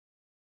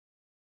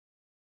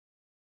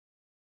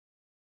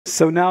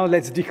So now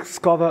let's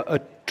discover a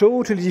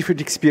totally different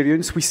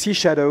experience with Sea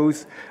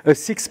Shadows, a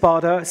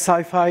six-parter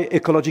sci-fi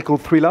ecological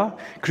thriller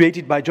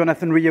created by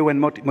Jonathan Rio and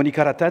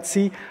Monica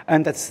Ratazzi,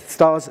 and that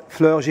stars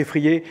Fleur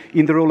Geffrier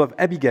in the role of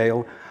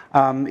Abigail.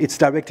 It's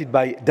directed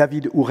by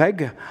David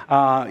Oureg.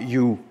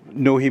 You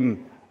know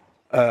him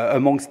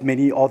amongst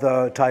many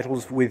other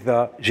titles with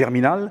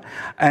Germinal,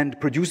 and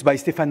produced by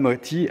Stéphane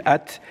Moretti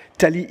at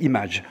Thalie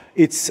Images.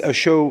 It's a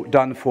show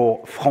done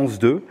for France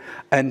 2,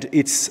 and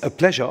it's a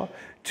pleasure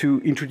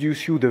to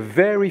introduce you the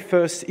very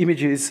first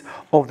images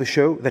of the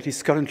show that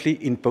is currently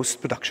in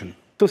post-production.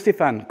 So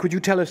Stéphane, could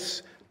you tell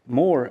us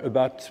more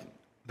about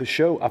the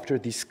show after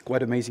this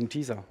quite amazing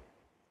teaser?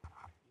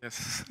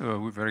 Yes,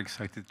 we're very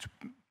excited to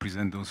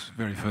present those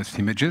very first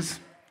images.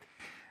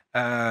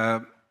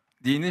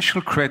 The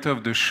initial creator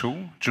of the show,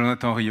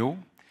 Jonathan Rio,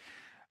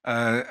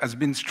 has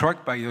been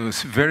struck by a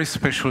very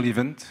special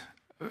event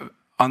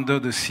under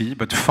the sea,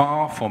 but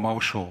far from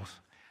our shores.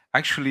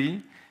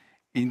 Actually,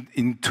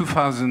 in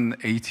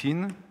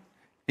 2018,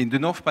 in the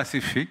North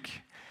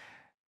Pacific,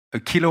 a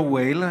killer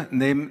whale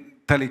named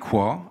Thalie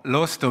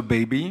lost her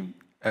baby,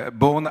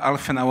 born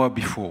half an hour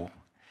before.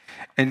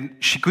 And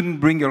she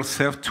couldn't bring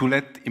herself to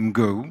let him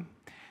go.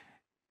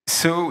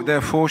 So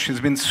therefore,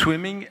 she's been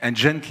swimming and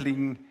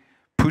gently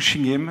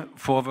pushing him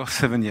for over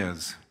 7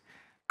 years,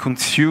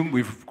 consumed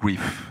with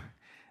grief.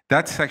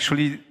 That's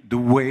actually the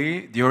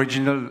way the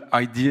original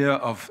idea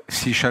of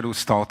Sea Shadows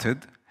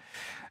started.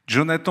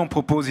 Jonathan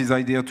proposed his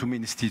idea to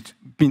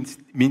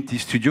Mintee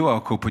Studio, our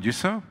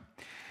co-producer,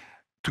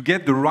 to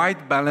get the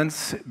right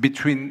balance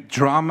between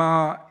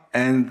drama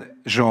and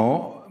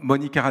genre.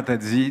 Monica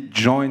Ratazzi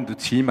joined the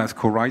team as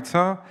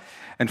co-writer,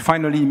 and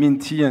finally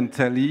Mintee and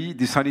Thalie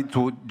decided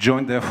to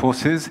join their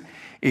forces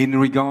in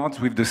regards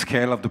with the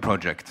scale of the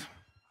project.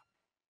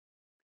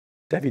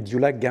 David, you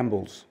like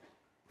gambles?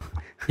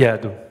 Yeah, I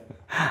do.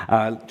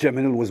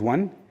 Germinal was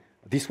one.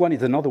 This one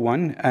is another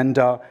one. And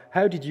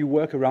how did you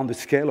work around the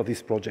scale of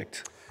this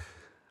project?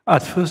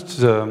 At first,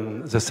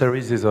 the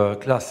series is a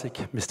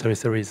classic mystery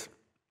series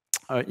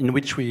in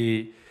which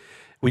we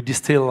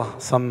distill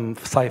some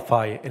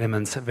sci-fi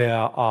elements. There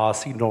are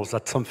signals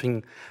that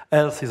something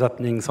else is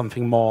happening,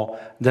 something more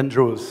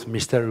dangerous,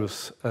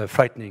 mysterious,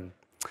 frightening.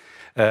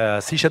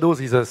 Sea Shadows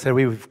is a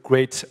series with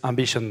great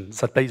ambition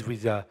that plays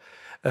with a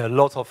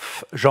lot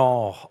of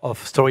genre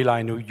of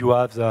storyline. You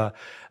have the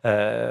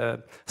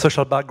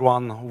social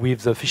background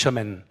with the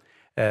fishermen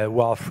who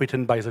are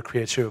threatened by the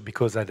creature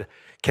because they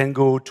can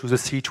go to the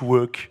sea to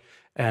work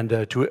and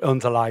to earn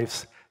their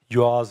lives.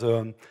 You have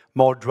the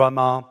more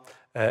drama,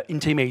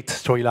 intimate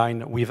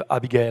storyline with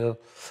Abigail,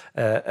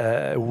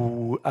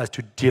 who has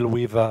to deal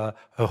with her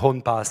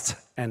own past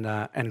and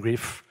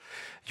grief.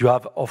 You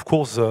have, of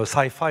course, the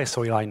sci-fi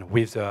storyline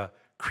with the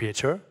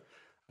creature.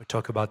 We'll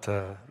talk about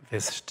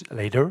this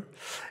later.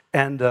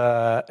 And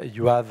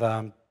you have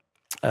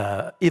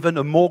even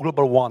a more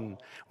global one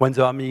when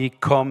the army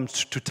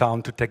comes to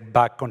town to take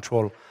back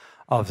control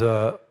of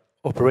the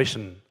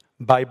operation.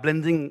 By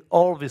blending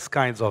all these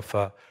kinds of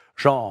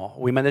genre,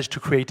 we managed to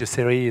create a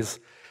series,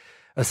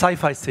 a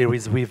sci-fi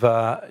series with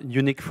a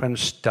unique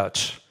French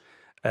touch,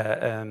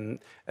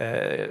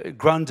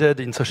 grounded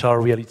in social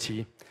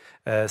reality,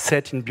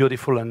 set in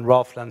beautiful and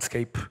rough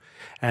landscape,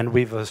 and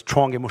with a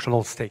strong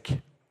emotional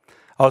stake.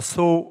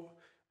 Also,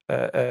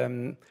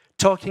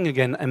 talking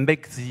again and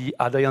make the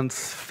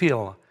audience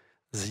feel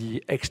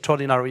the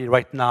extraordinary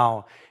right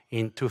now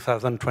in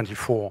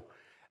 2024,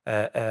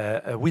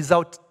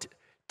 without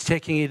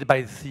taking it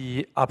by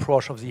the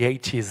approach of the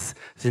 80s,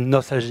 the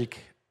nostalgic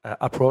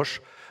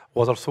approach,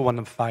 was also one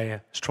of my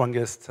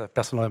strongest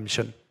personal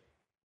ambition.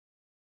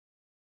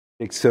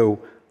 So,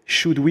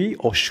 should we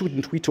or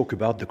shouldn't we talk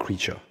about the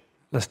creature?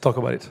 Let's talk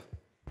about it.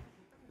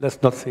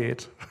 Let's not see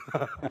it.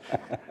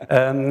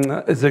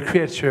 The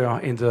creature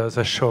in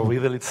the show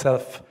reveals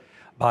itself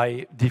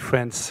by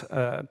different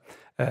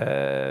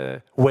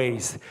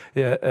ways,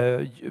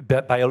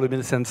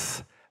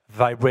 bioluminescence,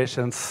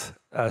 vibrations,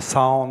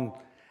 sound,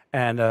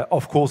 and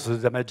of course the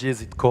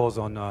damages it causes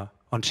on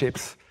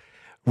ships.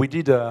 We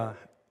did a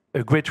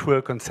great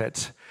work on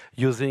set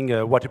using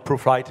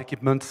waterproof light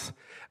equipment,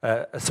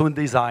 sound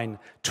design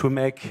to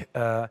make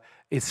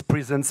its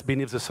presence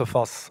beneath the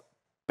surface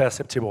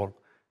perceptible.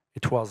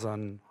 It was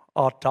an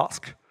hard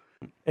task,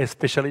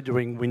 especially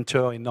during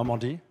winter in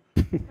Normandy.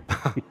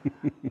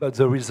 But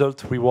the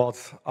result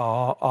rewards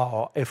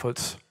our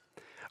efforts.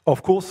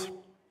 Of course,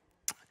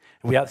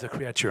 we have the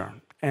creature.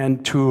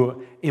 And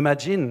to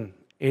imagine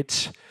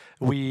it,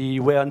 we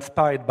were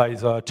inspired by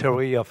the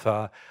theory of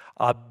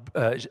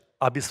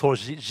abyssal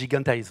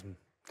gigantism.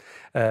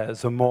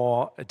 The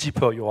more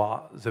deeper you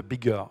are, the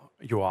bigger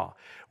you are.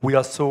 We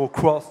also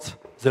crossed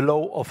the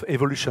law of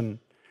evolution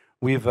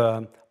with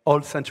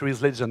old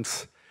centuries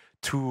legends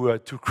to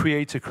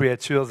create a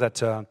creature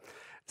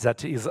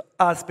that is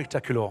as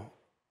spectacular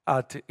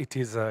as it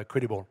is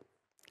credible.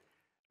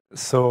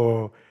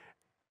 So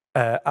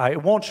I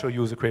won't show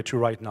you the creature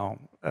right now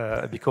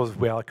because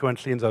we are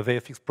currently in the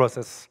VFX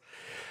process,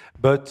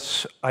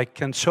 but I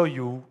can show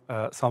you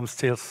some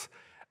stills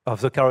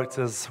of the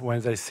characters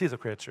when they see the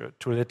creature,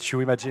 to let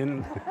you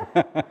imagine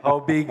how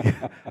big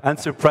and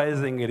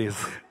surprising it is.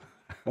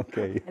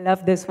 Okay. I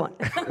love this one.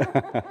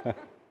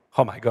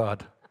 Oh my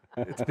God,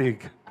 it's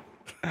big.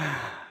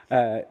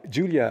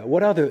 Julia,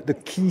 what are the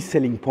key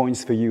selling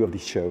points for you of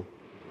this show?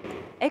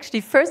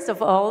 Actually, first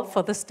of all,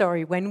 for the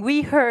story, when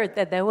we heard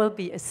that there will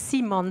be a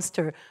sea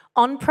monster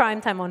on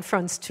primetime on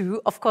France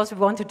 2, of course we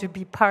wanted to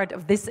be part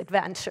of this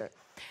adventure.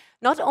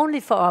 Not only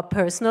for our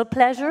personal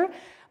pleasure,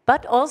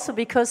 but also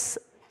because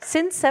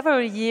since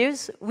several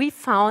years we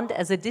found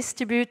as a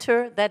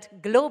distributor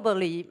that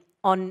globally,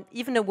 on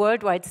even a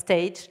worldwide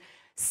stage,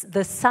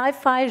 the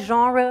sci-fi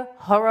genre,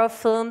 horror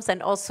films,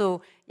 and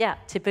also,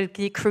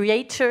 typically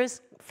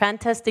creatures,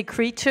 fantastic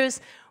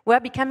creatures, were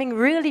becoming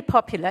really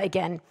popular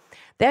again.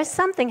 There's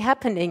something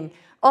happening.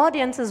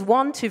 Audiences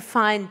want to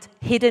find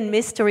hidden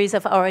mysteries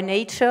of our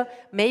nature,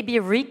 maybe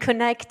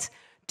reconnect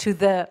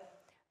to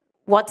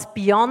what's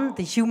beyond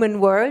the human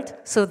world.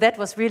 So that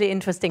was really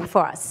interesting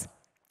for us.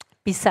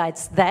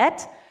 Besides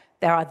that,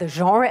 there are the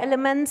genre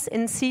elements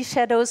in Sea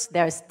Shadows.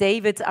 There's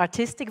David's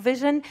artistic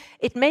vision.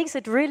 It makes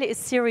it really a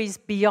series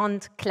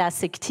beyond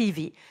classic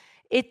TV.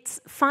 It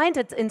finds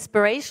its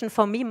inspiration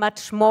for me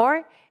much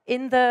more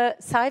in the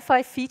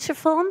sci-fi feature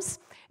films.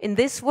 In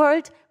this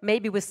world,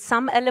 maybe with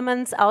some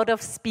elements out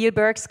of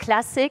Spielberg's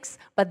classics,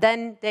 but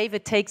then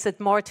David takes it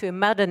more to a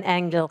modern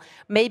angle,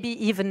 maybe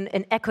even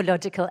an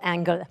ecological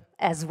angle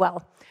as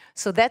well.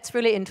 So that's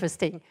really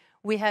interesting.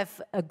 We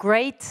have a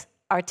great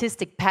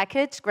artistic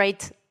package,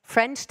 great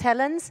French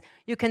talents.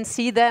 You can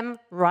see them,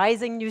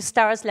 rising new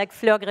stars like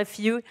Fleur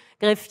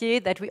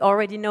Greffier, that we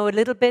already know a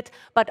little bit,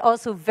 but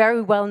also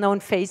very well-known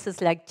faces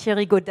like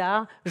Thierry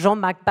Godard,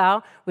 Jean-Marc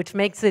Barr, which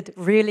makes it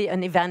really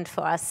an event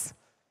for us.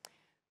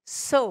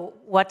 So,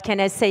 what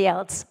can I say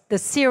else? The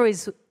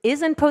series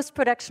is in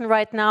post-production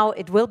right now.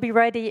 It will be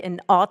ready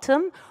in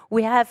autumn.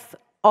 We have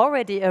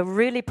already a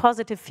really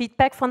positive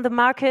feedback from the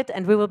market,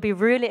 and we will be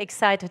really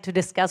excited to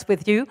discuss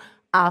with you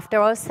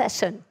after our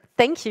session.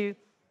 Thank you.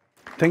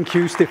 Thank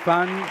you,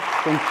 Stéphane.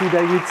 Thank you,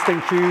 David.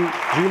 Thank you,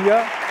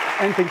 Julia.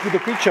 And thank you, The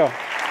Creature.